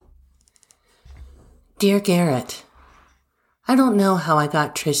Dear Garrett, I don't know how I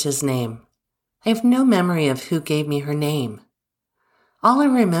got Trisha's name. I have no memory of who gave me her name. All I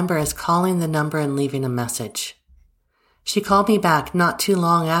remember is calling the number and leaving a message. She called me back not too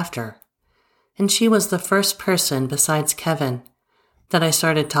long after, and she was the first person besides Kevin that I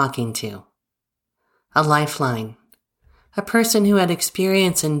started talking to. A lifeline. A person who had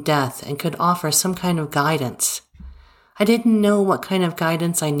experience in death and could offer some kind of guidance. I didn't know what kind of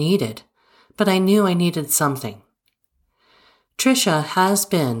guidance I needed, but I knew I needed something. Trisha has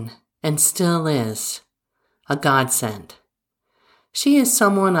been, and still is, a godsend. She is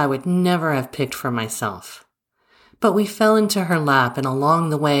someone I would never have picked for myself. But we fell into her lap, and along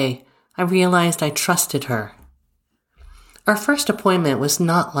the way, I realized I trusted her. Our first appointment was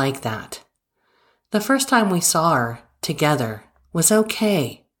not like that. The first time we saw her, together, was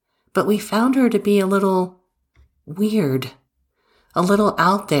okay, but we found her to be a little weird, a little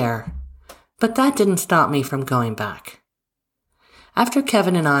out there, but that didn't stop me from going back. After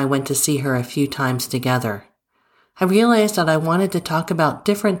Kevin and I went to see her a few times together, I realized that I wanted to talk about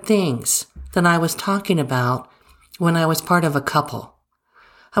different things than I was talking about when I was part of a couple.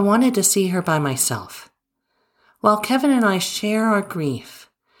 I wanted to see her by myself. While Kevin and I share our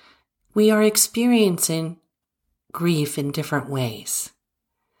grief, we are experiencing grief in different ways.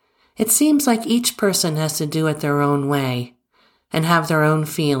 It seems like each person has to do it their own way and have their own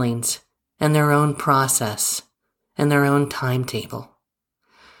feelings and their own process and their own timetable.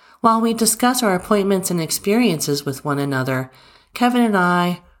 While we discuss our appointments and experiences with one another, Kevin and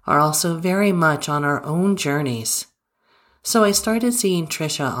I are also very much on our own journeys. So I started seeing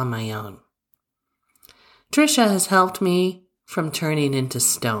Trisha on my own. Trisha has helped me from turning into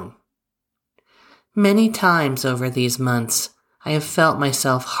stone. Many times over these months, I have felt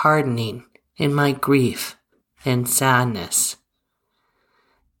myself hardening in my grief and sadness.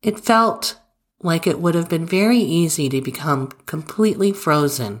 It felt like it would have been very easy to become completely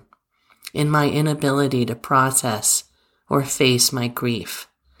frozen in my inability to process or face my grief.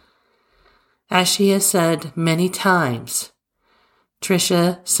 As she has said many times,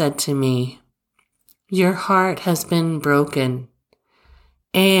 Trisha said to me, "Your heart has been broken,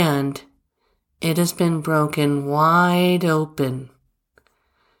 and it has been broken wide open.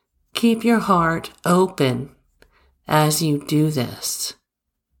 Keep your heart open as you do this."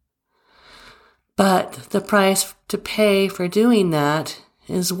 But the price to pay for doing that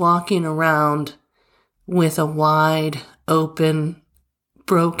is walking around with a wide open,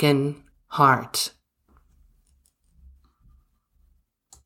 broken heart.